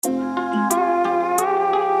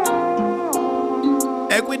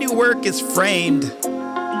Equity work is framed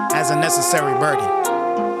as a necessary burden,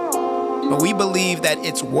 but we believe that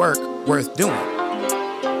it's work worth doing.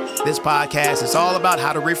 This podcast is all about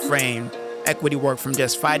how to reframe equity work from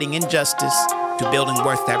just fighting injustice to building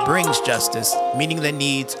worth that brings justice, meeting the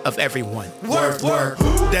needs of everyone. Work.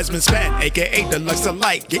 Desmond Spann, aka Deluxe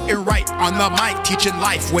Alike, getting right on the mic, teaching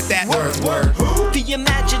life with that work. The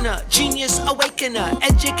imaginer, genius awakener,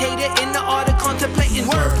 educator in the art of contemplating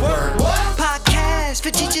Work. Podcast for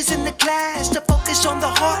teachers in the class to focus on the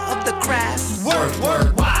heart of the craft.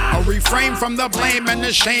 Work. A refrain from the blame and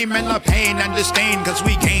the shame and the pain and disdain, cause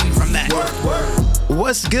we gain from that. Work.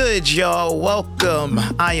 What's good, y'all? Welcome.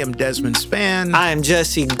 I am Desmond Spann. I am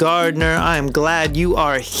Jesse Gardner. I am glad you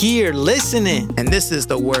are here listening. And this is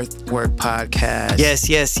the Worth Work Podcast.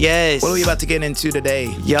 Yes. What are we about to get into today?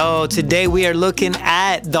 Yo, today we are looking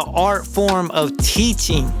at the art form of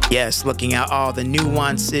teaching. Yes, looking at all the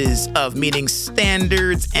nuances of meeting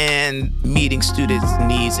standards and meeting students'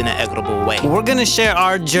 needs in an equitable way. We're going to share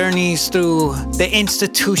our journeys through the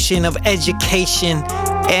institution of education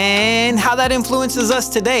and how that influences us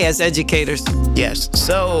today as educators. Yes.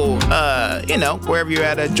 So, wherever you're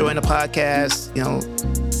at, join the podcast,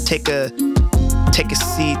 take a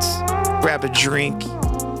seat, grab a drink,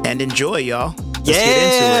 and enjoy, y'all. Let's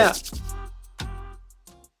get into it.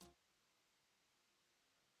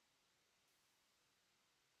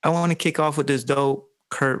 I want to kick off with this dope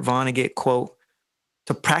Kurt Vonnegut quote.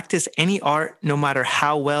 To practice any art, no matter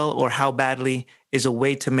how well or how badly, is a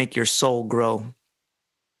way to make your soul grow.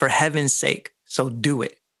 For heaven's sake, so do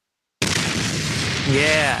it.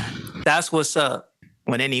 Yeah, that's what's up.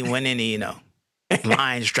 When any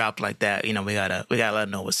lines drop like that, we gotta let them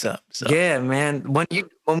know what's up. So. Yeah, man.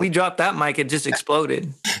 When we dropped that mic, it just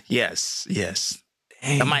exploded. Yes.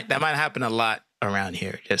 Dang. That might happen a lot around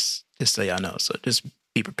here. Just so y'all know. So just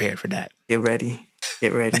be prepared for that. Get ready.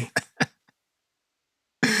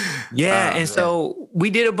 Yeah, and so we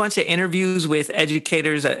did a bunch of interviews with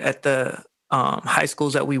educators at the high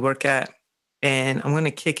schools that we work at. And I'm going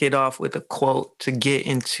to kick it off with a quote to get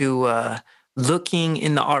into looking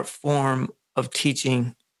in the art form of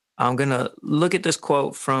teaching. I'm going to look at this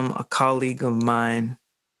quote from a colleague of mine,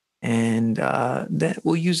 and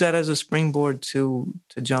we'll use that as a springboard to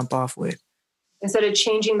jump off with. Instead of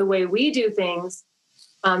changing the way we do things,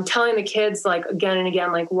 telling the kids like again and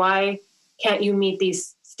again, like, why can't you meet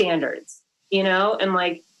these standards, And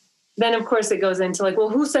like, then of course it goes into like, well,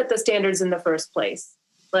 who set the standards in the first place?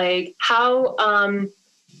 Like how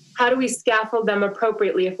do we scaffold them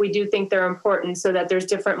appropriately if we do think they're important so that there's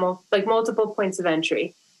different, multiple points of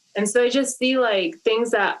entry. And so I just see like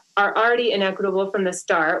things that are already inequitable from the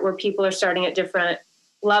start where people are starting at different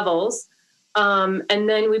levels. And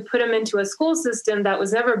then we put them into a school system that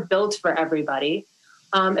was never built for everybody.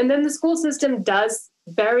 And then the school system does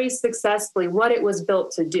very successfully what it was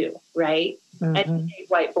built to do, right? Mm-hmm. Educate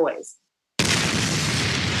white boys.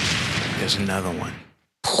 There's another one.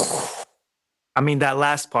 I mean, that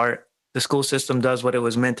last part, the school system does what it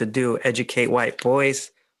was meant to do, educate white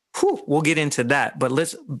boys. Whew, we'll get into that. But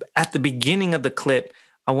at the beginning of the clip,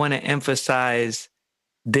 I want to emphasize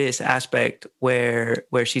this aspect where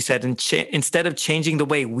she said, instead of changing the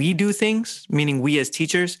way we do things, meaning we as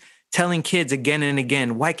teachers, telling kids again and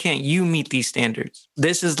again, why can't you meet these standards?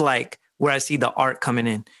 This is like where I see the art coming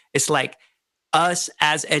in. It's like us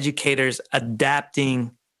as educators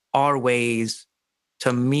adapting our ways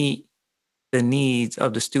to meet the needs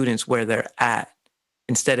of the students where they're at,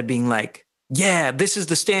 instead of being like, yeah, this is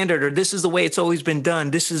the standard, or this is the way it's always been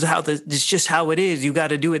done. This is it's just how it is. You got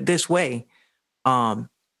to do it this way.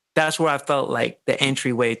 That's where I felt like the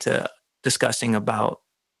entryway to discussing about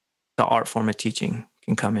the art form of teaching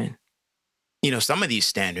can come in. Some of these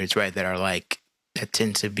standards, right, that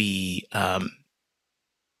tend to be,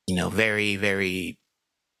 very, very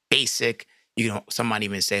basic. Some might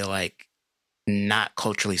even say like not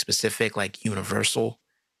culturally specific, like universal.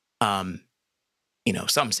 Some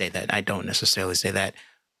say that. I don't necessarily say that.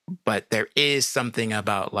 But there is something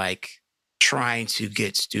about like trying to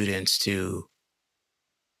get students to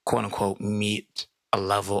quote unquote meet a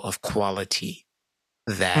level of quality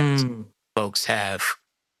that folks have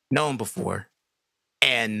known before.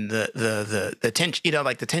 And the tension,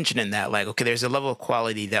 the tension in that, like, okay, there's a level of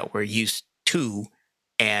quality that we're used to.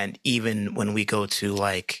 And even when we go to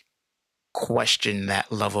like question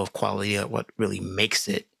that level of quality of what really makes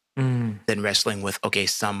it, then wrestling with, okay,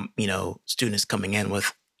 some, students coming in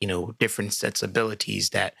with, different sets of abilities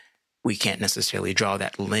that we can't necessarily draw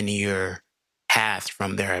that linear path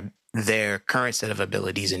from their current set of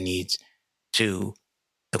abilities and needs to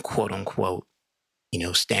the quote unquote,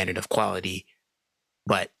 standard of quality.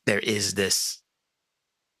 But there is this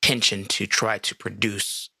tension to try to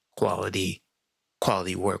produce quality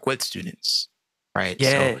work with students, right? So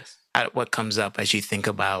Yes. what comes up as you think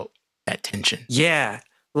about that tension? Yeah.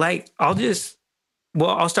 Like I'll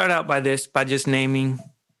start out by just naming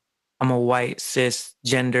I'm a white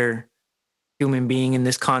cisgender human being in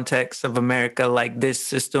this context of America. Like this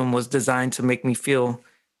system was designed to make me feel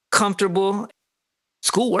comfortable.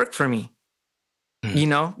 School worked for me.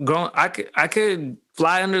 Mm. I could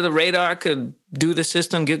fly under the radar. I could do the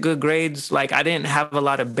system, get good grades. Like I didn't have a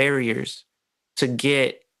lot of barriers to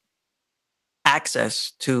get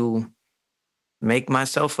access to make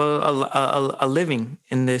myself a living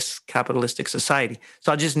in this capitalistic society.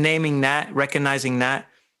 So I'm just naming that, recognizing that.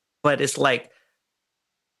 But it's like,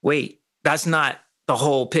 wait, that's not the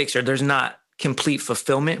whole picture. There's not complete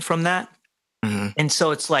fulfillment from that. Mm-hmm. And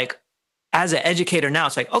so it's like, as an educator now,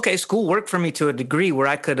 it's like, okay, school worked for me to a degree where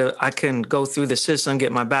I can go through the system,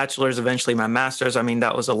 get my bachelor's, eventually my master's. I mean,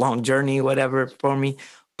 that was a long journey, whatever, for me.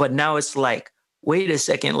 But now it's like, wait a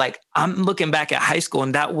second, like I'm looking back at high school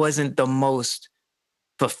and that wasn't the most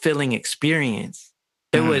fulfilling experience.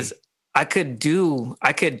 It was, I could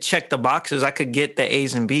check the boxes, I could get the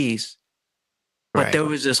A's and B's, but Right. there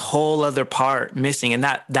was this whole other part missing. And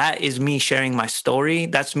that is me sharing my story.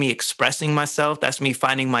 That's me expressing myself. That's me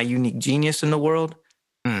finding my unique genius in the world.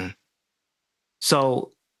 Mm.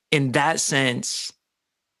 So in that sense,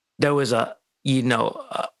 there was a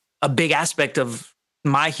big aspect of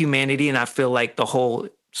my humanity. And I feel like the whole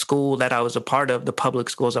school that I was a part of, the public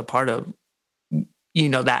schools I'm part of,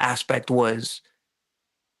 that aspect was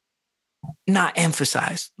not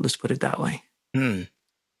emphasized. Let's put it that way. Mm.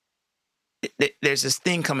 There's this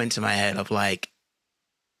thing coming to my head of like,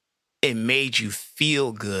 it made you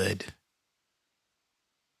feel good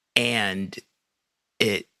and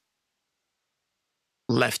it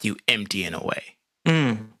left you empty in a way.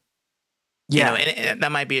 Mm. Yeah. Yeah. And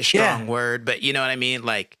that might be a strong word, but you know what I mean?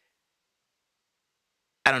 Like,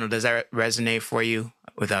 I don't know. Does that resonate for you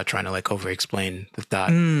without trying to like over explain the thought?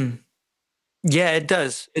 Yeah, it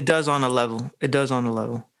does. It does on a level.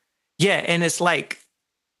 Yeah. And it's like,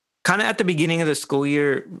 kind of at the beginning of the school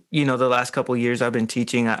year, the last couple of years I've been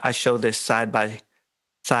teaching, I show this side by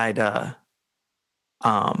side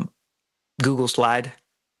Google slide.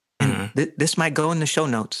 And this might go in the show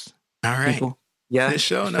notes. All right. People. Yeah. The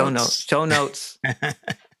show notes. Show notes.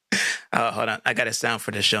 Oh, hold on. I got a sound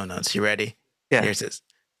for the show notes. You ready? Yeah. Here's this.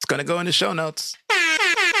 It's going to go in the show notes.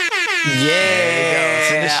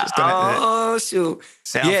 Yeah. Oh, shoot.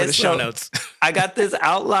 Sound for the show notes. I got this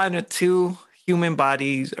outline of two human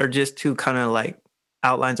bodies, or just two kind of like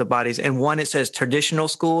outlines of bodies. And one, it says traditional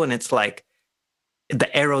school, and it's like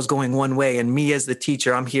the arrow's going one way. And me as the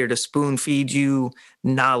teacher, I'm here to spoon feed you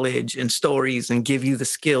knowledge and stories and give you the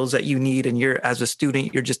skills that you need. And you're, as a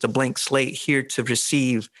student, you're just a blank slate here to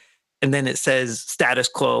receive. And then it says status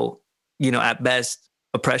quo, at best,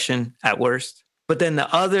 oppression at worst. But then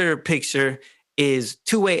the other picture is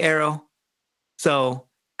two-way arrow. So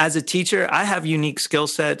as a teacher, I have unique skill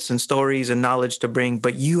sets and stories and knowledge to bring,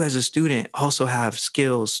 but you as a student also have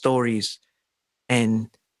skills, stories, and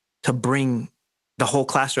to bring the whole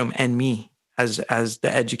classroom and me as the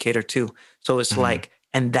educator too. So it's like,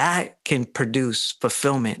 and that can produce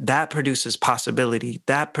fulfillment. That produces possibility.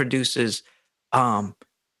 That produces where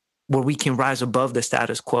we can rise above the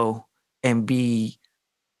status quo and be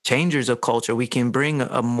changers of culture. We can bring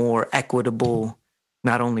a more equitable,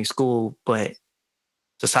 not only school, but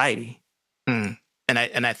society. And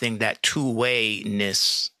I think that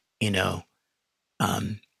two-wayness,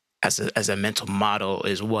 as a mental model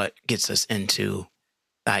is what gets us into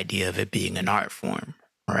the idea of it being an art form,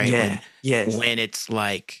 right? Yeah. When it's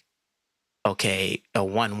like, okay, a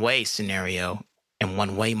one-way scenario and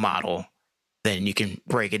one-way model, then you can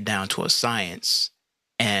break it down to a science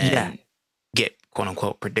and get quote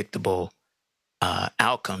unquote predictable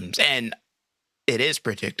outcomes. And it is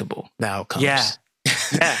predictable, the outcomes. Yeah.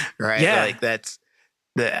 Right. Yeah. Like that's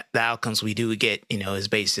the outcomes we do get, is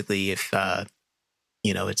basically if,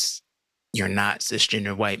 it's, you're not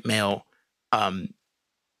cisgender white male,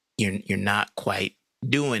 you're not quite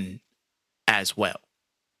doing as well.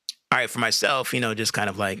 All right. For myself, just kind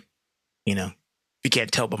of like, if you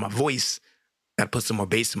can't tell by my voice, got to put some more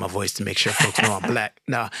bass in my voice to make sure folks know I'm black.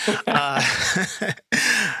 No,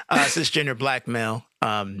 cisgender black male,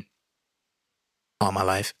 all my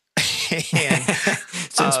life.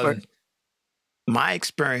 And my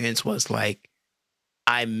experience was like,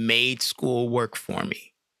 I made school work for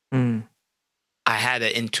me. I had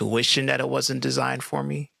an intuition that it wasn't designed for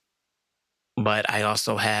me, but I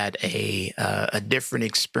also had a different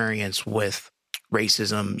experience with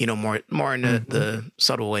racism, more in the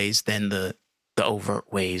subtle ways than the the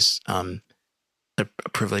overt ways, the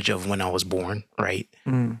privilege of when I was born, right?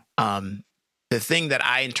 Mm. The thing that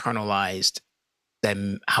I internalized, that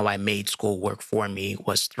how I made school work for me,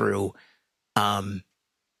 was through um,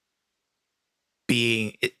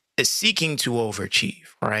 being seeking to overachieve,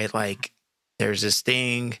 right? Like there's this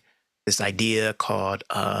thing, this idea called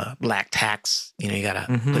black tax. You know, you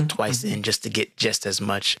gotta put twice in just to get just as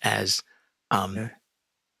much as Yeah.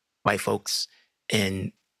 white folks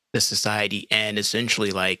in the society. And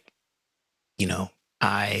essentially, like, you know,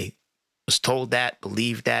 I was told that,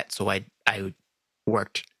 believed that, so I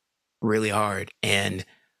worked really hard. And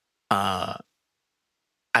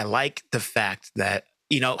I like the fact that,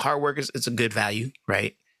 you know, hard work is, it's a good value,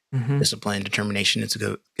 right? Mm-hmm. Discipline, determination, it's a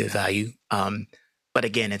good value. But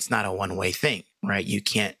again, it's not a one-way thing, right? You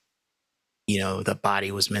can't, you know, the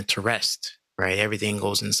body was meant to rest, right? Everything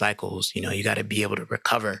goes in cycles. You know, you got to be able to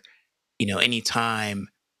recover. You know, anytime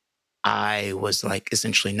I was like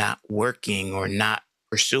essentially not working or not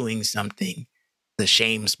pursuing something, the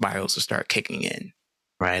shame spirals will start kicking in,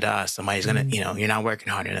 right? Somebody's gonna, you know, you're not working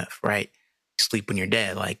hard enough, right? Sleep when you're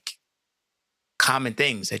dead, like common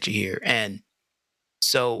things that you hear. And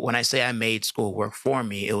so when I say I made school work for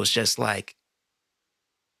me, it was just like,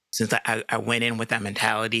 since I went in with that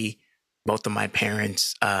mentality, both of my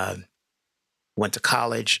parents went to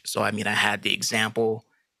college. So, I mean, I had the example.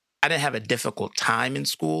 I didn't have a difficult time in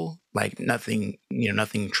school, like nothing, you know,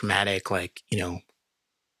 nothing traumatic. Like, you know,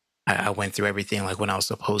 I went through everything like when I was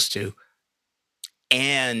supposed to.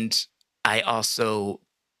 And I also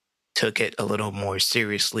took it a little more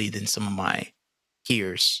seriously than some of my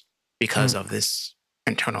peers because of this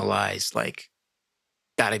internalized, like,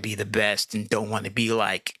 gotta be the best and don't want to be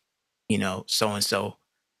like, you know, so and so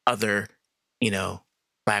other, you know,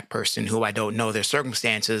 black person who I don't know their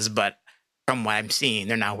circumstances, but from what I'm seeing,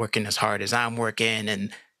 they're not working as hard as I'm working.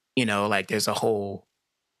 And, you know, like there's a whole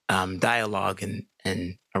dialogue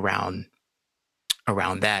and around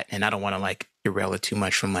that. And I don't want to like derail it too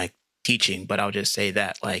much from like teaching, but I'll just say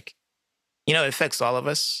that, like, you know, it affects all of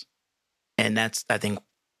us. And that's, I think,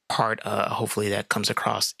 part hopefully that comes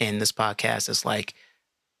across in this podcast is like,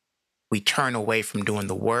 we turn away from doing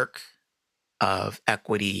the work of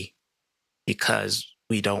equity because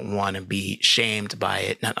we don't want to be shamed by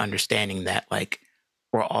it, not understanding that like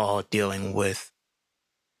we're all dealing with,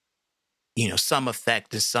 you know, some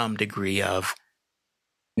effect to some degree of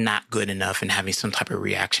not good enough and having some type of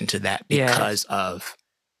reaction to that because of,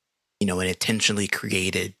 you know, an intentionally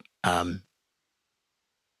created,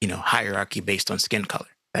 you know, hierarchy based on skin color.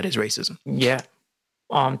 That is racism. Yeah.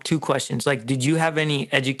 Two questions. Like, did you have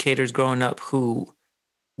any educators growing up who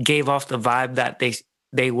gave off the vibe that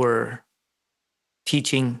they were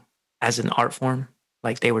teaching as an art form?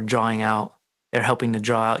 Like they were drawing out, they're helping to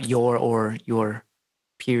draw out your or your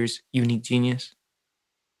peers' unique genius?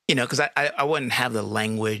 You know, because I wouldn't have the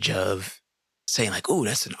language of saying like, oh,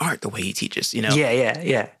 that's an art, the way he teaches, you know?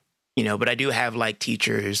 Yeah. You know, but I do have like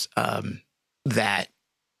teachers that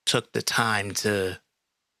took the time to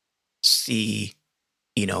see,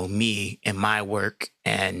 you know, me and my work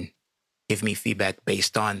and give me feedback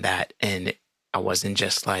based on that. And I wasn't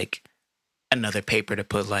just like another paper to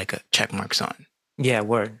put like a check marks on, Yeah,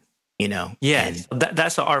 word. you know? Yeah, And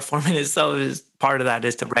that's an art form in itself. Is part of that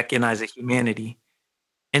is to recognize the humanity.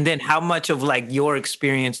 And then how much of like your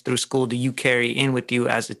experience through school do you carry in with you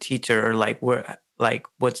as a teacher, or like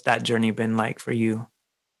what's that journey been like for you?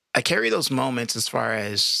 I carry those moments as far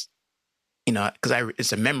as, you know, because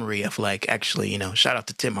it's a memory of like actually, you know, shout out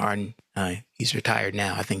to Tim Harden. He's retired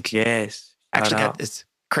now. I think Yes. actually it's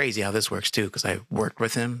crazy how this works too, because I worked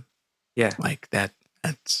with him. Yeah. Like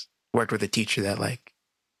that's worked with a teacher that like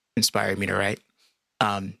inspired me to write.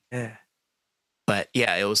 Yeah. But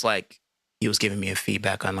yeah, it was like he was giving me a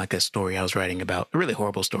feedback on like a story I was writing about, a really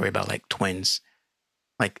horrible story about like twins.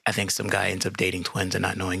 Like I think some guy ends up dating twins and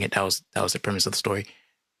not knowing it. That was the premise of the story.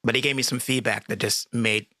 But he gave me some feedback that just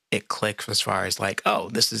made it click as far as like, oh,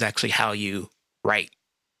 this is actually how you write.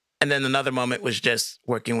 And then another moment was just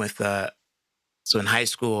working with so in high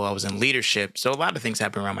school I was in leadership. So a lot of things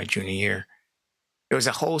happened around my junior year. There was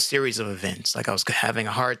a whole series of events. Like I was having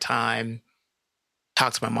a hard time.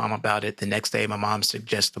 Talked to my mom about it. The next day, my mom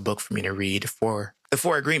suggests a book for me to read, for the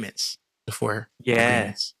Four Agreements. The Four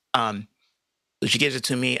Agreements. So she gives it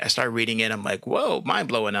to me. I start reading it. I'm like, whoa, mind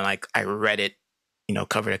blowing. And like I read it, you know,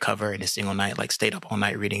 cover to cover in a single night. Like stayed up all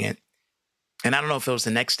night reading it. And I don't know if it was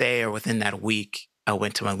the next day or within that week, I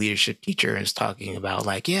went to my leadership teacher and was talking about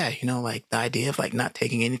like, yeah, you know, like the idea of like not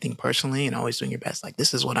taking anything personally and always doing your best. Like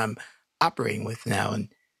this is what I'm operating with now. And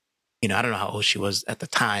you know, I don't know how old she was at the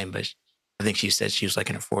time, but I think she said she was like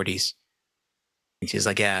in her 40s. And she's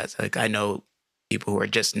like, yeah, it's like, I know people who are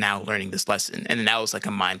just now learning this lesson. And then that was like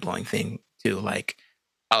a mind blowing thing too. Like,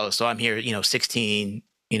 oh, so I'm here, 16,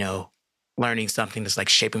 learning something that's like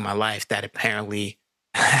shaping my life that apparently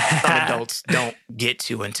some adults don't get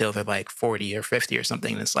to until they're like 40 or 50 or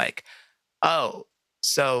something. And it's like, oh,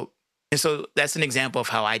 so that's an example of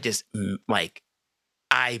how I just like,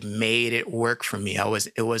 I made it work for me.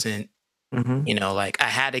 It wasn't, like I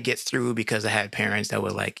had to get through because I had parents that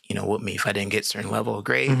would like, whoop me if I didn't get certain level of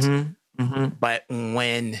grades. But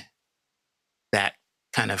when that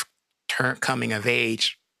kind of coming of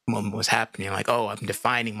age moment was happening, like, oh, I'm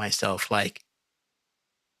defining myself, like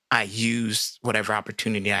I used whatever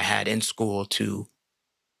opportunity I had in school to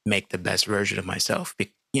make the best version of myself,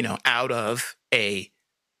 out of a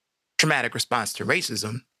traumatic response to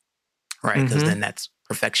racism, right? Because then that's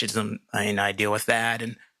perfectionism, and I deal with that,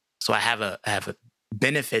 and so I have a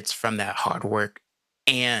benefits from that hard work,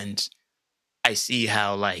 and I see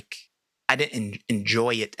how like I didn't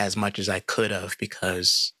enjoy it as much as I could have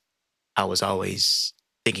because I was always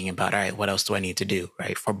thinking about, all right, what else do I need to do,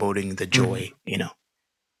 right? Foreboding the joy,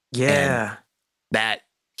 Yeah. And that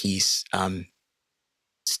piece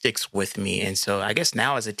sticks with me, and so I guess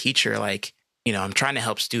now as a teacher, like I'm trying to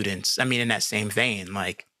help students. I mean, in that same vein,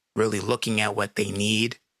 like really looking at what they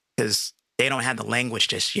need because they don't have the language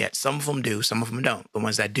just yet. Some of them do, some of them don't. The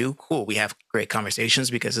ones that do, cool. We have great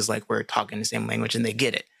conversations because it's like we're talking the same language and they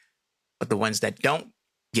get it. But the ones that don't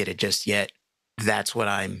get it just yet, that's what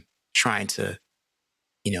I'm trying to,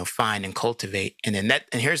 find and cultivate. And then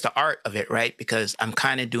and here's the art of it, right? Because I'm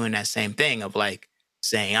kind of doing that same thing of like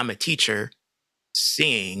saying I'm a teacher,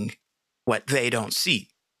 seeing what they don't see,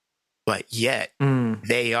 but yet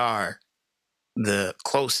they are the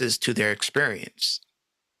closest to their experience.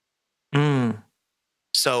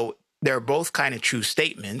 So they're both kind of true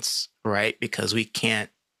statements, right? Because we can't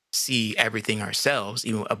see everything ourselves,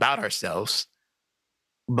 even about ourselves.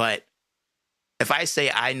 But if I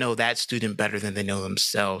say I know that student better than they know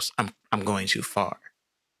themselves, I'm going too far.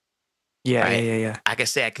 Yeah, right? yeah. I can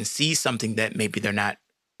say I can see something that maybe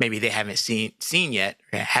they haven't seen yet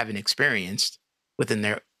or haven't experienced in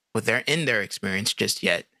their experience just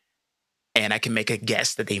yet. And I can make a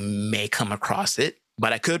guess that they may come across it,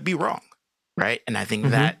 but I could be wrong. Right. And I think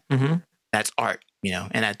that's art,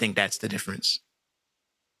 and I think that's the difference.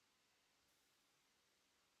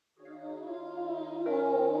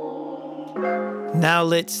 Now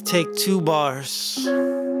let's take 2 bars.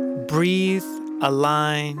 Breathe,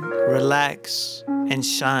 align, relax, and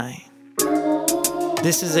shine.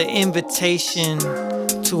 This is an invitation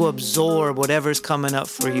to absorb whatever's coming up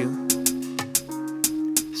for you.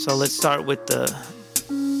 So let's start with the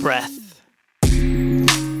breath.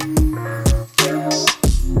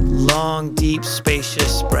 Long, deep,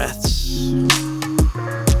 spacious breaths.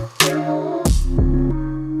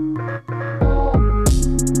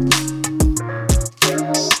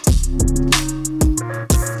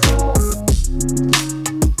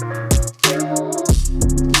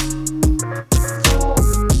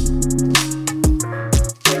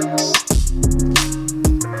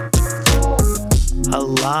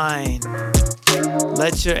 Align.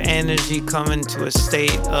 Let your energy come into a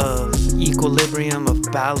state of equilibrium, of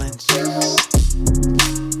balance.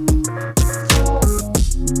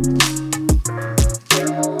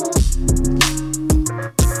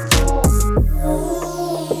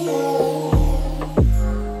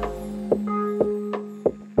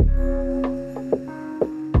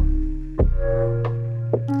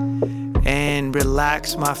 And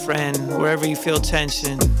relax, my friend, wherever you feel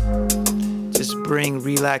tension. Just bring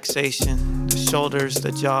relaxation, the shoulders,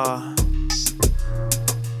 the jaw,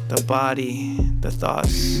 the body, the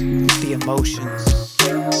thoughts, the emotions.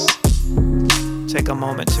 Take a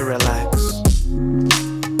moment to relax.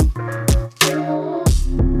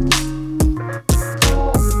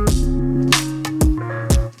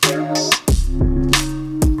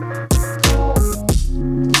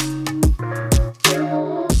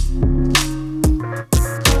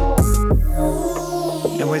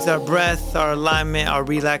 With our breath, our alignment, our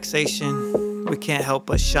relaxation, we can't help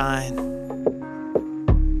but shine.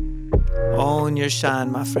 Own your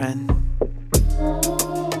shine, my friend.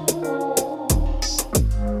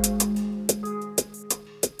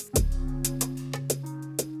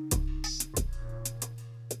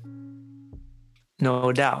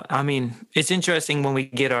 No doubt. I mean, it's interesting when we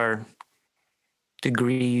get our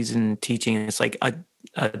degrees in teaching. It's like a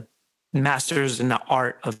master's in the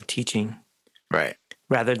art of teaching. Right.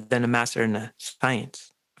 Rather than a master in the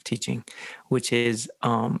science of teaching, which is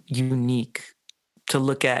unique to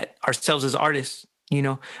look at ourselves as artists,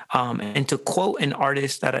 and to quote an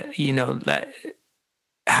artist that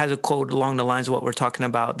has a quote along the lines of what we're talking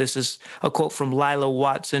about. This is a quote from Lila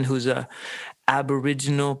Watson, who's a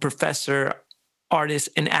Aboriginal professor, artist,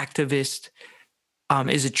 and activist,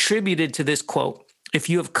 is attributed to this quote. If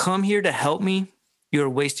you have come here to help me, you're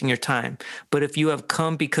wasting your time. But if you have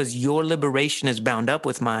come because your liberation is bound up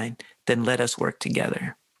with mine, then let us work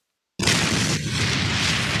together.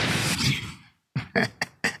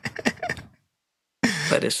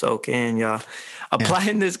 Let it soak in, y'all.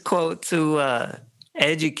 Applying this quote to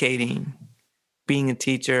educating, being a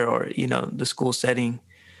teacher, or the school setting,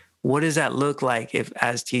 what does that look like if,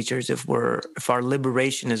 as teachers, if our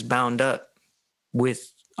liberation is bound up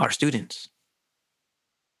with our students?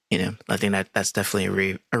 I think that's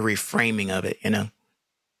definitely a reframing of it.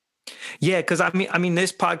 Yeah, because I mean,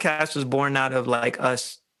 this podcast was born out of like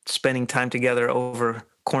us spending time together over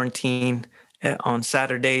quarantine on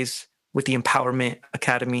Saturdays with the Empowerment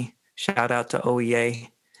Academy. Shout out to OEA.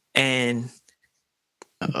 And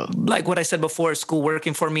like what I said before, school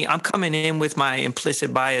working for me, I'm coming in with my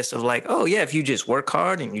implicit bias of like, oh yeah, if you just work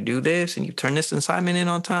hard and you do this and you turn this assignment in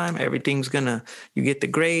on time, everything's you get the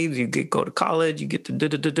grades, go to college, you get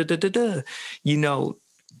the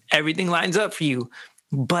everything lines up for you.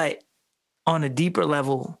 But on a deeper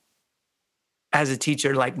level, as a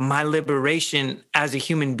teacher, like my liberation as a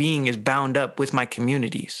human being is bound up with my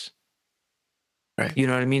communities. Right. You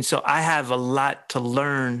know what I mean? So I have a lot to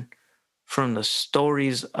learn from the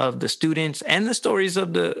stories of the students and the stories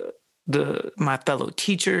of my fellow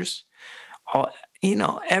teachers.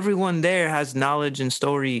 Everyone there has knowledge and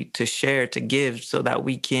story to share, to give, so that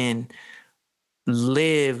we can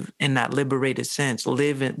live in that liberated sense,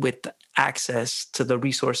 live with access to the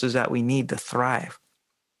resources that we need to thrive.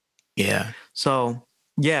 Yeah. So,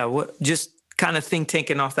 just kind of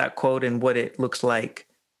tanking off that quote and what it looks like,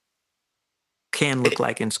 can look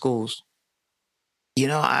like in schools.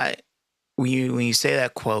 When you say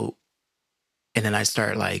that quote, and then I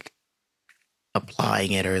start like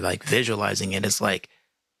applying it or like visualizing it, it's like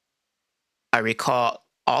I recall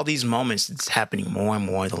all these moments. It's happening more and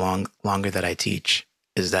more the longer that I teach,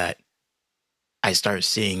 is that I start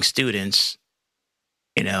seeing students,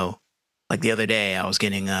 like the other day I was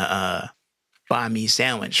getting a banh mi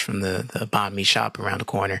sandwich from the banh mi shop around the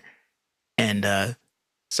corner, and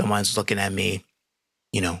someone's looking at me,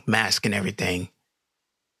 mask and everything.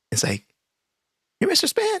 It's like, "You're Mr.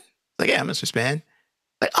 Span?" It's like, "Yeah, I'm Mr. Span."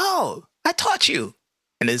 Like, "Oh, I taught you."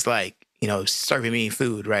 And it's like, serving me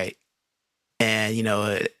food, right? And,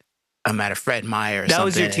 I'm at a Fred Meyer or something. That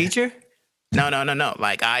was your teacher? No.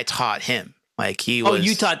 Like, I taught him. Like, he was... Oh,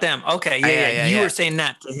 you taught them. Okay, yeah. You were saying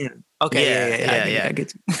that to him. Okay, yeah. I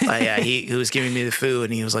get you. He was giving me the food,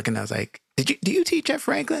 and he was looking, I was like, do you teach at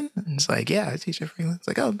Franklin? And it's like, "Yeah, I teach at Franklin." It's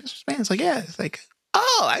like, "Oh, Mr. Span." It's like, "Yeah." It's like,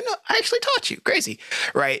 "Oh, I know. I actually taught you." Crazy,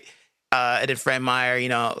 right? And then Fred Meyer,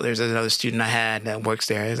 there's another student I had that works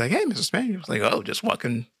there. He's like, "Hey, Mr. Span." He was like, "Oh, just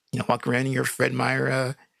walking around in your Fred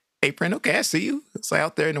Meyer apron. Okay, I see you." It's like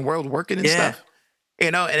out there in the world working and stuff.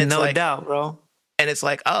 And it's no doubt, bro. And it's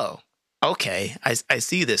like, oh, okay, I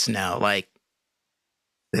see this now. Like,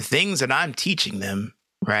 the things that I'm teaching them,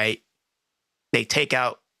 right, they take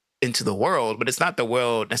out into the world, but it's not the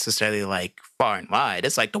world necessarily like far and wide.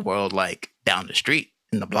 It's like the world like down the street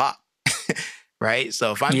in the block, right?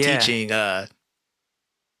 So if I'm teaching,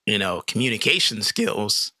 communication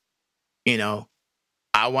skills,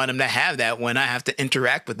 I want them to have that when I have to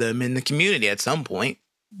interact with them in the community at some point.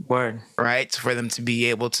 Word. Right? For them to be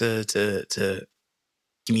able to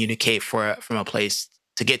communicate from a place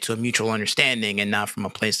to get to a mutual understanding, and not from a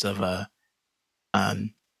place of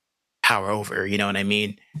power over, you know what I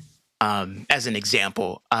mean? As an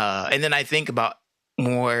example. And then I think about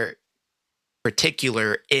more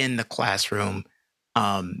particular in the classroom.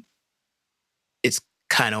 It's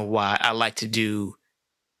kind of why I like to do,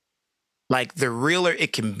 like, the realer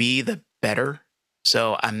it can be, the better.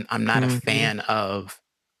 So I'm not a fan of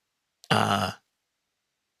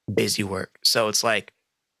busy work. So it's like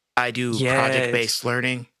I do project-based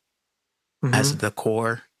learning as the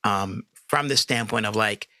core, from the standpoint of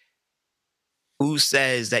like, who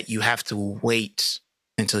says that you have to wait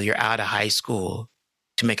until you're out of high school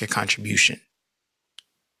to make a contribution?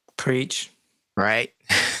 Preach. Right?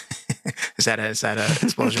 Is that a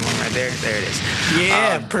explosion one right there? There it is.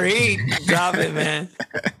 Yeah, preach. Drop it, man.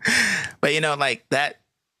 But like that.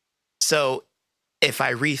 So if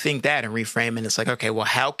I rethink that and reframe it, it's like, okay, well,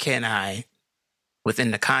 how can I, within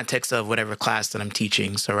the context of whatever class that I'm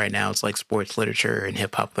teaching, so right now it's like sports literature and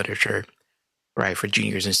hip hop literature, right, for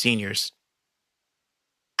juniors and seniors,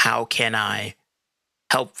 how can I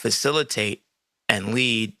help facilitate and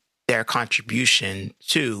lead their contribution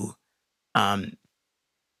to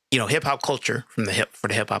hip hop culture for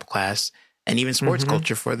the hip hop class, and even sports Mm-hmm.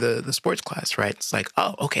 culture for the sports class, right? It's like,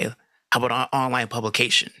 oh, okay, how about online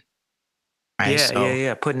publication, right?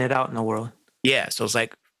 Yeah. Putting it out in the world. Yeah, so it's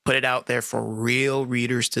like put it out there for real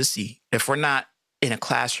readers to see. If we're not in a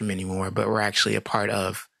classroom anymore, but we're actually a part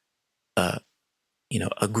of a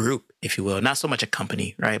group, if you will, not so much a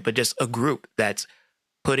company, right? But just a group that's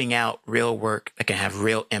putting out real work that can have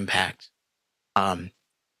real impact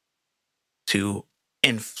to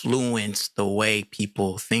influence the way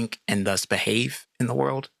people think and thus behave in the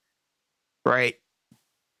world, right?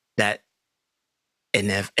 That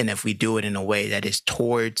if we do it in a way that is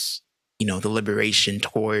towards, the liberation,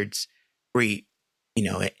 towards free,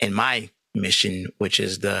 in my mission, which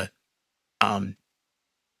is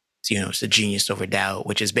it's the genius over doubt,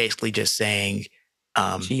 which is basically just saying,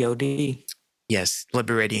 God. yes,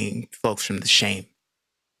 liberating folks from the shame,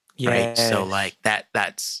 right? Yes. So like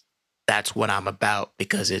that's what I'm about,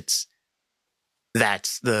 because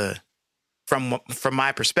that's from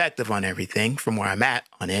my perspective on everything, from where I'm at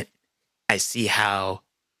on it, I see how,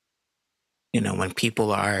 when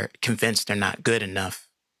people are convinced they're not good enough,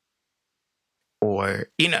 or,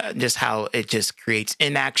 just how it just creates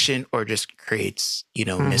inaction, or just creates,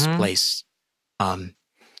 misplaced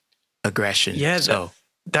aggression. Yeah, So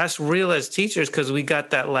that's real as teachers, because we got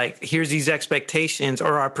that, like, here's these expectations,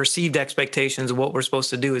 or our perceived expectations of what we're supposed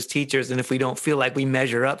to do as teachers. And if we don't feel like we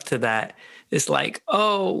measure up to that, it's like,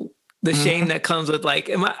 oh, the shame that comes with, like,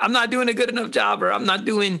 I'm not doing a good enough job, or I'm not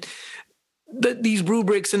doing these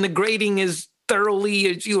rubrics, and the grading is thoroughly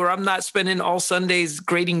as you, or I'm not spending all Sundays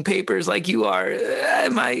grading papers like you are.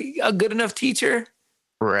 Am I a good enough teacher?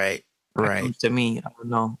 right. That comes to me, I don't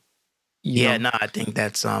know. No, I think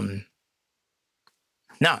that's 100%,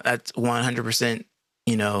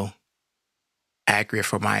 accurate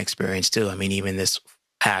for my experience too. I mean, even this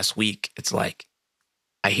past week, it's like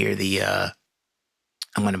I hear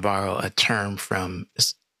I'm going to borrow a term from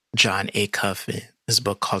John Acuff in this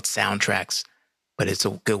book called Soundtracks, but it's a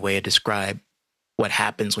good way to describe what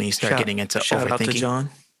happens when you start getting into shout overthinking. Out to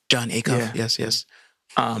John Acuff, yes.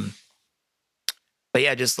 But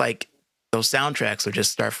yeah, just like those soundtracks will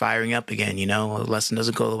just start firing up again. A lesson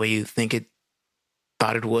doesn't go the way you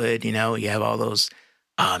thought it would. You have all those,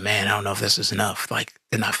 oh man, I don't know if this is enough. Like,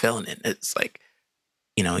 they're not feeling it. It's like,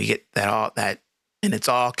 you get that, and it's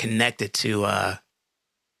all connected to, a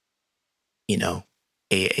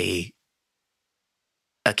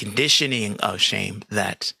conditioning of shame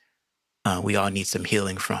that we all need some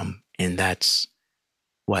healing from. And that's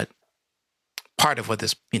what part of what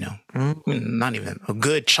this, not even a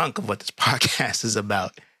good chunk of what this podcast is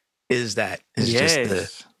about, is just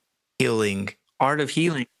the healing. Art of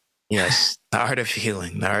healing. Yes, the art of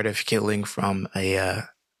healing from a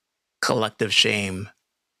collective shame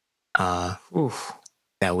that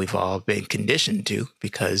we've all been conditioned to,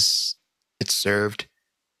 because it served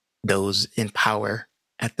those in power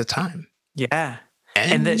at the time. Yeah.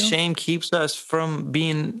 And that shame keeps us from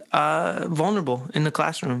being vulnerable in the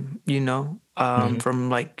classroom, from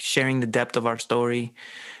like sharing the depth of our story.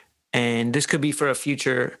 And this could be for a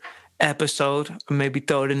future episode, or maybe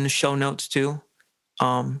throw it in the show notes too.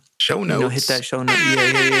 Show notes. Hit that show note.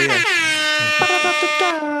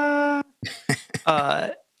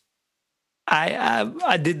 Yeah.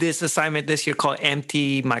 I did this assignment this year called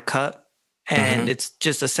Empty My Cup. And it's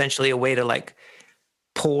just essentially a way to like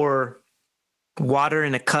pour water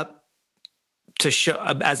in a cup to show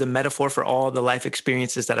as a metaphor for all the life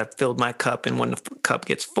experiences that have filled my cup. And when the cup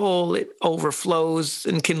gets full, it overflows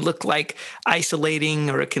and can look like isolating,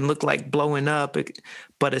 or it can look like blowing up.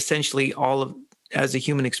 But essentially, as a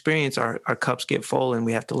human experience, our cups get full, and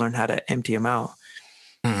we have to learn how to empty them out.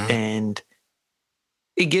 And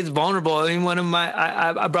it gets vulnerable. I mean,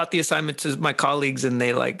 I brought the assignment to my colleagues, and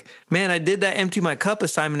they like, man, I did that empty my cup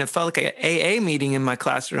assignment. It felt like an AA meeting in my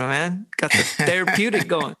classroom, man. Got the therapeutic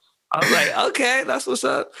going. I was like, okay, that's what's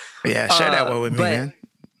up. Yeah, share that one with me, man.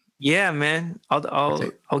 Yeah, man.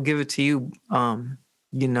 I'll give it to you. Then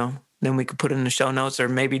we could put it in the show notes, or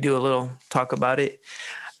maybe do a little talk about it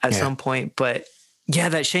at some point. But yeah,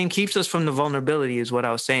 that shame keeps us from the vulnerability, is what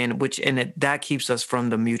I was saying, that keeps us from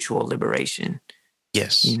the mutual liberation.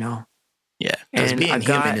 Yes. Yeah. Because being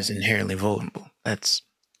human is inherently vulnerable. That's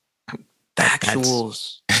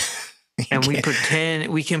factuals. And we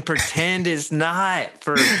can pretend it's not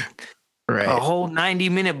for a whole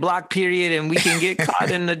 90-minute block period, and we can get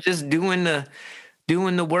caught in just doing the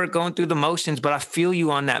work, going through the motions. But I feel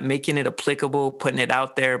you on that, making it applicable, putting it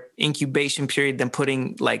out there, incubation period, then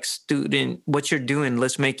putting like what you're doing,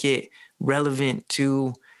 let's make it relevant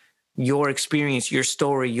to your experience, your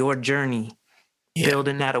story, your journey.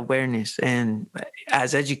 building that awareness. And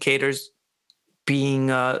as educators, being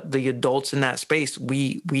the adults in that space,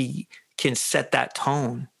 we can set that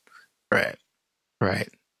tone. Right. Right.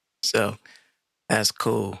 So that's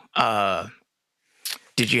cool.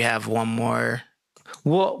 Did you have one more?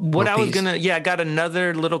 Well, what I was piece? I got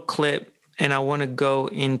another little clip, and I want to go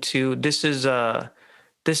into this is on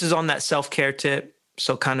that self-care tip.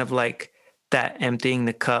 So kind of like that emptying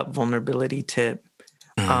the cup vulnerability tip.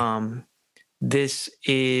 Mhm. This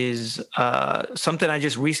is something I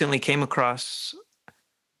just recently came across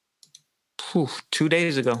 2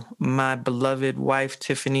 days ago. My beloved wife,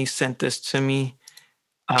 Tiffany, sent this to me.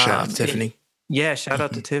 Shout out to Tiffany. Shout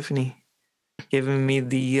out to Tiffany, giving me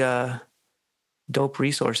the dope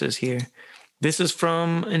resources here. This is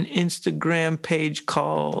from an Instagram page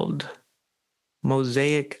called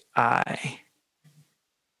Mosaic Eye.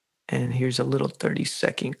 And here's a little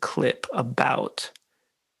 30-second clip about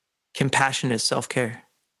compassionate self-care.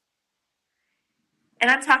 And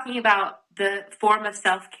I'm talking about the form of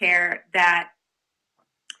self-care that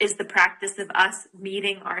is the practice of us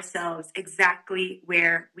meeting ourselves exactly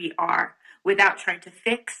where we are without trying to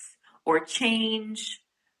fix or change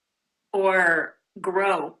or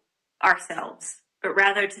grow ourselves, but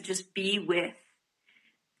rather to just be with.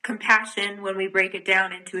 Compassion, when we break it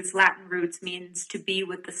down into its Latin roots, means to be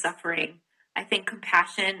with the suffering. I think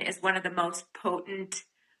compassion is one of the most potent,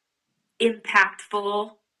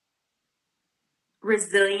 impactful,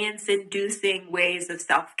 resilience-inducing ways of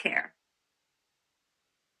self-care.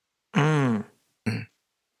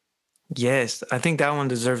 Yes, I think that one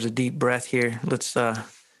deserves a deep breath here. Let's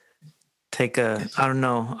take a. I don't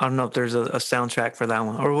know if there's a soundtrack for that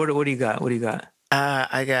one, or what do you got? What do you got?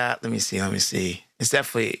 I got. Let me see. It's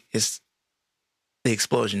definitely the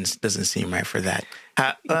explosions doesn't seem right for that.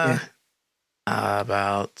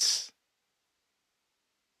 About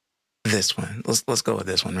this one. Let's go with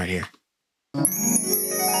this one right here.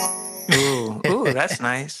 Ooh, that's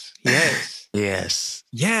nice. Yes. Yes.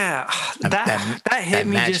 Yeah, that hit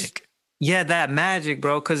me magic. just. Yeah, that magic,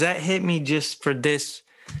 bro, because that hit me just for this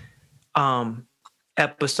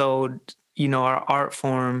episode. You know, our art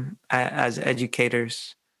form as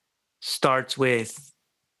educators starts with,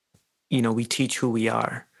 we teach who we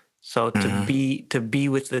are. So to be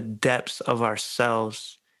with the depths of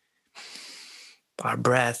ourselves, our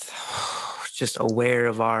breath, just aware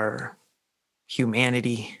of our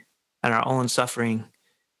humanity and our own suffering,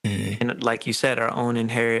 and like you said, our own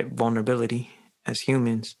inherent vulnerability as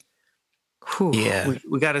humans.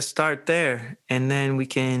 We got to start there, and then we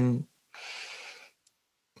can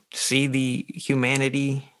see the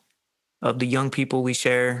humanity of the young people we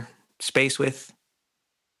share space with,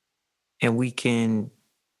 and we can.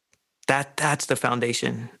 That's the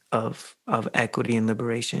foundation of equity and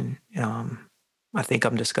liberation. I think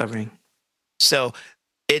I'm discovering. So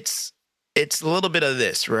it's a little bit of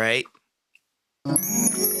this, right?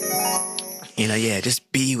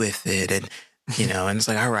 Just be with it, and and it's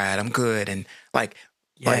like, all right, I'm good, and like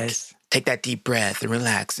take that deep breath and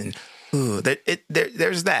relax, and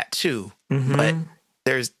there's that too. Mm-hmm. But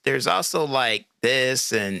there's also like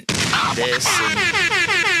this and this, and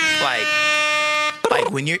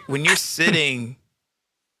like when you're sitting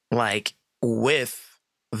like with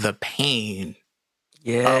the pain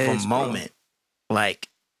of a moment, like,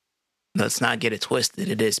 let's not get it twisted.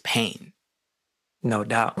 It is pain. No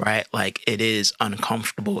doubt. Right? Like, it is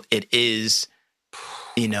uncomfortable. It is,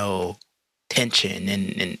 tension,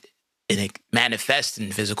 and it manifests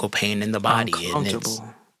in physical pain in the body. And it's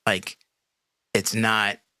like, it's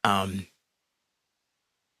not,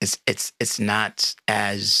 it's not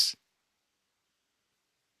as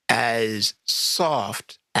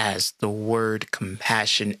soft as the word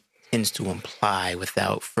compassion tends to imply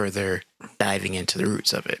without further diving into the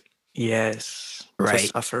roots of it. Yes. Right. To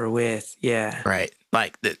suffer with. Yeah. Right.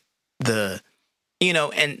 Like the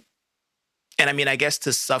and I mean, I guess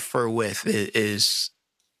to suffer with is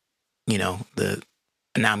now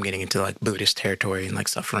I'm getting into like Buddhist territory and like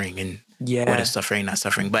suffering and what is suffering, not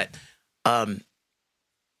suffering. But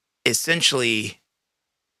essentially,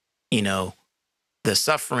 the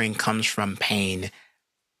suffering comes from pain.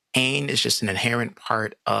 Pain is just an inherent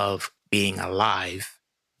part of being alive.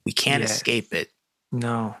 We can't escape it.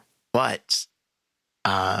 No. But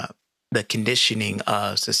the conditioning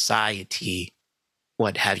of society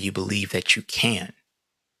would have you believe that you can.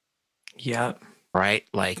 Yep. Right?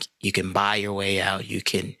 Like, you can buy your way out. You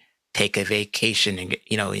can take a vacation and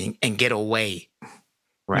get away.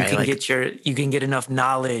 Right? You can get enough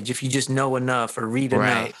knowledge if you just know enough or read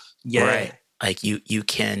enough. Yeah. Right. Like, you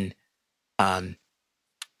can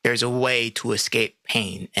there's a way to escape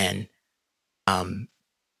pain, and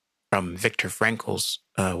from Viktor Frankl's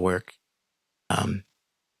work,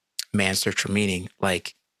 Man's Search for Meaning,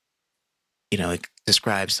 like, it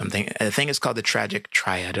describes something. I think it's called the tragic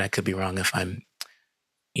triad. I could be wrong if I'm,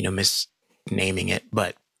 misnaming it,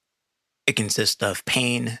 but it consists of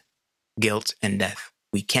pain, guilt, and death.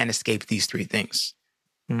 We can't escape these three things,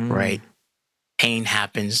 right? Pain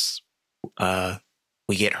happens,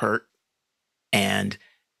 we get hurt, and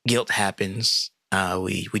guilt happens.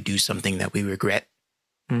 We do something that we regret,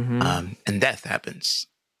 and death happens,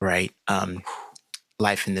 right?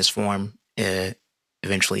 Life in this form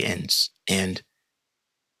eventually ends. And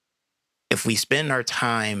if we spend our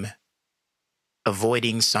time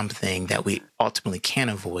avoiding something that we ultimately can't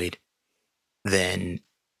avoid, then,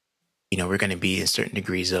 we're going to be in certain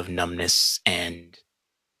degrees of numbness and,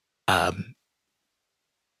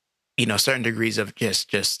 certain degrees of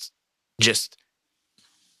just,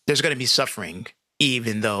 there's going to be suffering,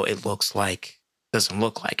 even though it doesn't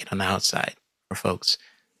look like it on the outside for folks.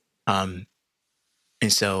 And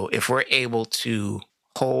so if we're able to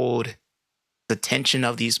hold the tension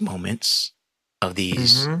of these moments, of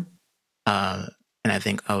these, and I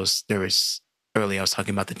think I was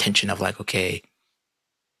talking about the tension of like, okay,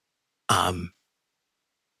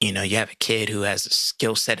 you have a kid who has a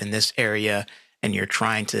skill set in this area and you're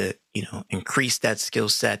trying to, increase that skill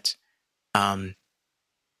set, and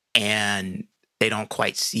they don't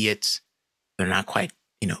quite see it. They're not quite,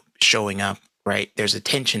 showing up, right? There's a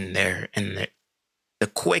tension there, and the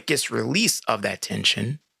quickest release of that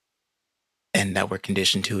tension, and that we're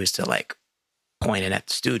conditioned to, is to like point it at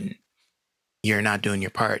the student. You're not doing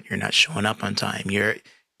your part. You're not showing up on time. You're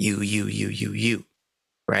you,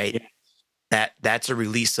 right? Yeah. That's a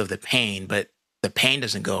release of the pain, but the pain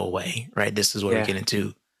doesn't go away, right? This is where we get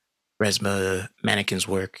into Resmaa Menakem's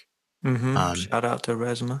work. Shout out to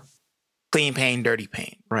Resmaa. Clean pain, dirty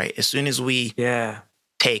pain, right? As soon as we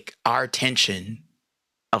take our tension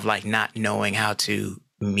of like not knowing how to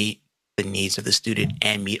meet the needs of the student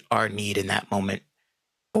and meet our need in that moment,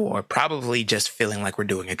 or probably just feeling like we're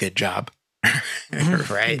doing a good job,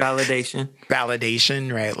 right?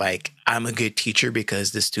 Validation, right? Like, I'm a good teacher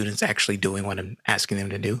because the student's actually doing what I'm asking them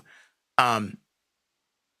to do.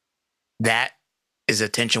 That is a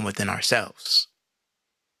tension within ourselves.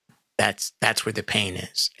 That's where the pain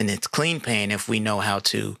is. And it's clean pain if we know how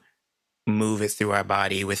to move it through our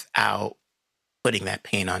body without putting that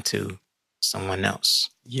pain onto someone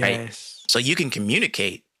else. Yes. Right? So you can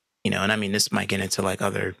communicate, and I mean, this might get into like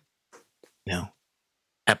other,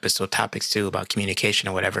 episode topics too about communication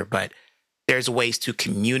or whatever, but there's ways to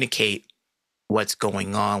communicate what's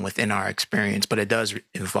going on within our experience, but it does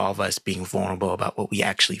involve us being vulnerable about what we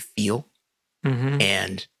actually feel.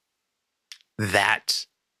 And that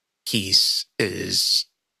piece is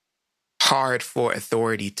hard for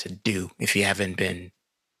authority to do if you haven't been,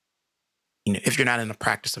 if you're not in the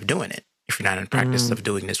practice of doing it, if you're not in the practice of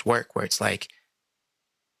doing this work, where it's like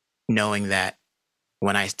knowing that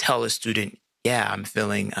when I tell a student, I'm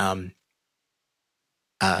feeling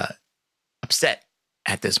upset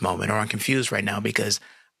at this moment, or I'm confused right now because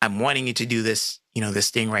I'm wanting you to do this,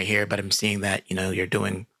 this thing right here, but I'm seeing that, you're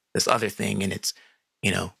doing this other thing, and it's,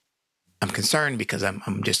 I'm concerned because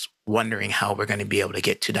I'm just wondering how we're going to be able to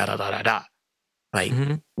get to ... Like,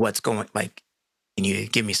 what's going, like, can you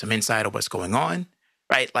give me some insight of what's going on?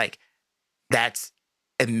 Right? Like, that's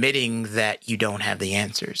admitting that you don't have the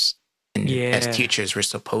answers. And as teachers, we're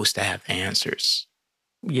supposed to have the answers.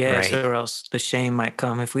 Yes, right? Or else the shame might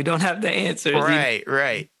come if we don't have the answers.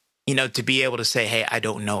 Right. To be able to say, hey, I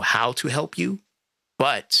don't know how to help you,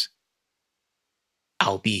 but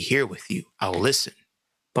I'll be here with you. I'll listen.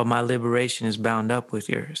 But my liberation is bound up with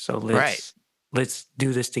yours. So let's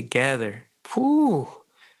do this together. Whew.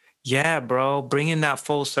 Yeah, bro. Bringing that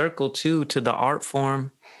full circle too to the art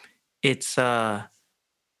form. It's a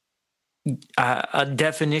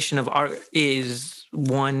definition of art is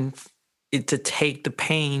one, to take the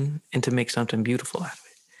pain and to make something beautiful out of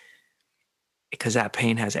it. Because that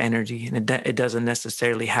pain has energy, and it doesn't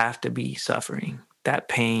necessarily have to be suffering. That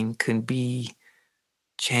pain can be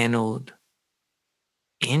channeled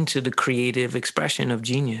into the creative expression of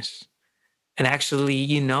genius. And actually,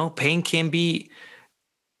 pain can be,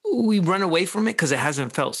 we run away from it because it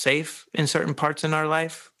hasn't felt safe in certain parts in our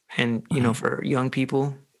life. And, for young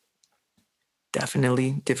people,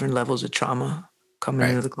 definitely different levels of trauma coming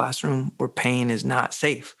into the classroom where pain is not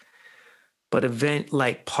safe. But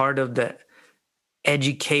part of the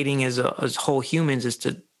educating as whole humans is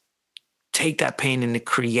to take that pain and to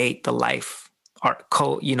create the life,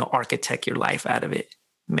 architect your life out of it.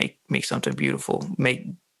 Make something beautiful. Make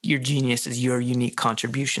your genius is your unique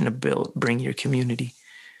contribution to bring your community.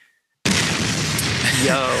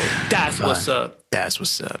 Yo, that's what's up. That's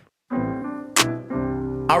what's up.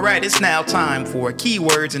 All right, it's now time for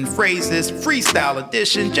keywords and phrases, freestyle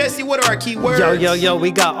edition. Jesse, what are our keywords? Yo, we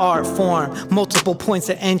got art form, multiple points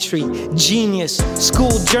of entry, genius,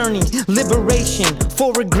 school journey, liberation,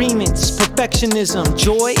 4 agreements, perfectionism,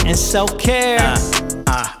 joy, and self-care.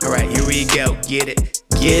 All right, here we go. Get it.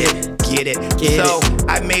 So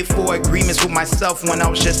I made 4 agreements with myself when I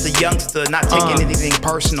was just a youngster, not taking anything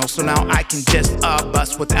personal. So now I can just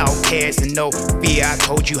bust without cares and no fear. I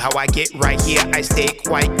told you how I get right here. I stayed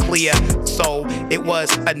quite clear. So it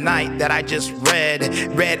was a night that I just read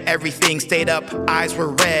everything, stayed up, eyes were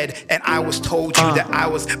red, and I was told you that I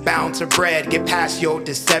was bound to bread. Get past your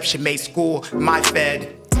deception, made school my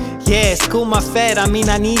fed. Yeah, school my fed. I mean,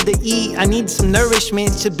 I need to eat. I need some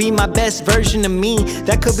nourishment to be my best version of me.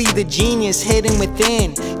 That could be the genius hidden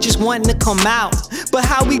within, just wanting to come out. But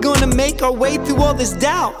how we gonna make our way through all this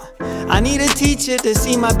doubt? I need a teacher to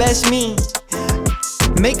see my best me.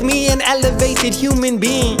 Make me an elevated human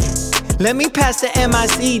being. Let me pass the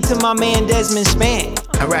MIC to my man Desmond Span.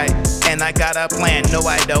 Alright, and I got a plan. No,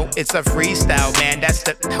 I don't. It's a freestyle, man. That's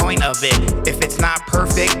the point of it. If it's not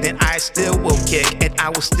perfect, then I still will kick, and I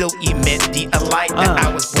will still emit the light that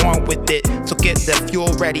I was born with it. So get the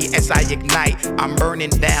fuel ready as I ignite. I'm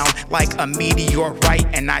burning down like a meteorite,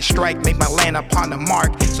 and I strike, make my land upon the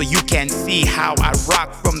mark, so you can see how I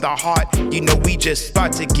rock from the heart. You know, we just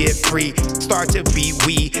start to get free, start to be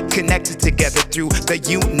we, connected together through the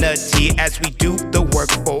unity as we do the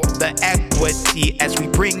work for the equity, as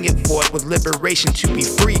we bring it forth with liberation to be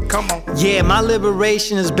free. Come on. Yeah, my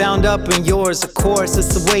liberation is bound up in yours, of course.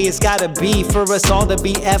 It's the way it's gotta be for us all to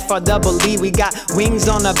be FREE. We got wings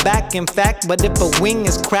on our back, in fact, but if a wing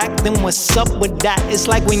is cracked, then what's up with that? It's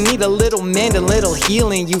like we need a little mend, a little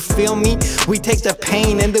healing, you feel me? We take the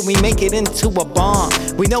pain and then we make it into a bomb.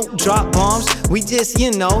 We don't drop bombs, we just,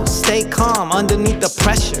 stay calm underneath the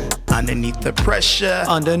pressure. Underneath the pressure.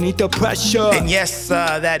 Underneath the pressure. And yes,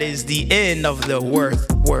 that is the end of the Worth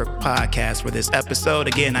Work podcast for this episode.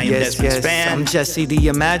 Again, I am Desmond Span. I'm Jesse the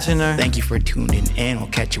Imaginer. Thank you for tuning in. I'll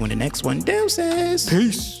catch you in the next one. Deuces.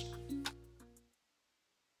 Peace.